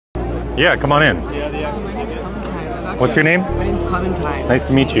Yeah, come on in. My name's Clementine. What's your name? My name's Clementine. Nice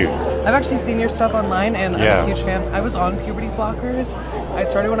to meet you. I've actually seen your stuff online, and I'm a huge fan. I was on puberty blockers. I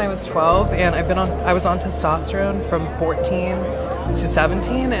started when I was 12, and I was on testosterone from 14 to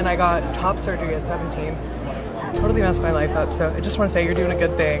 17, and I got top surgery at 17. Totally messed my life up. So I just want to say you're doing a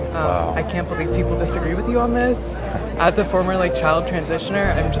good thing. Wow. I can't believe people disagree with you on this. As a former child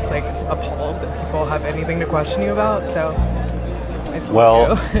transitioner, I'm just appalled that people have anything to question you about. So I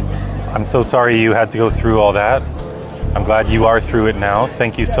salute you. I'm so sorry you had to go through all that. I'm glad you are through it now.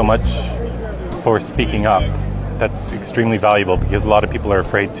 Thank you so much for speaking up. That's extremely valuable because a lot of people are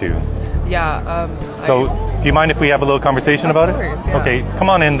afraid to. Yeah. Do you mind if we have a little conversation about it? Of course, yeah. Okay, come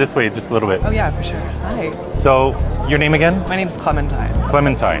on in this way just a little bit. Oh yeah, for sure. Hi. So, your name again? My name's Clementine.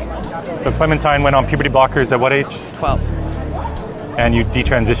 Clementine. So Clementine went on puberty blockers at what age? 12. And you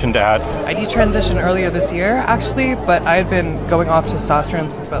detransitioned at? I detransitioned earlier this year, actually, but I had been going off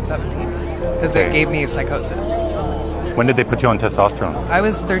testosterone since about 17 because it gave me psychosis. When did they put you on testosterone? I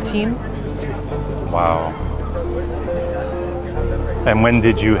was 13. Wow. And when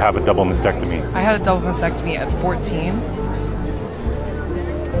did you have a double mastectomy? I had a double mastectomy at 14.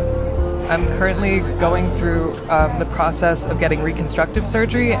 I'm currently going through the process of getting reconstructive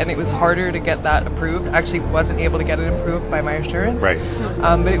surgery, and it was harder to get that approved. I actually wasn't able to get it approved by my insurance. Right.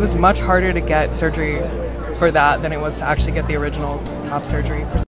 But it was much harder to get surgery for that than it was to actually get the original top surgery.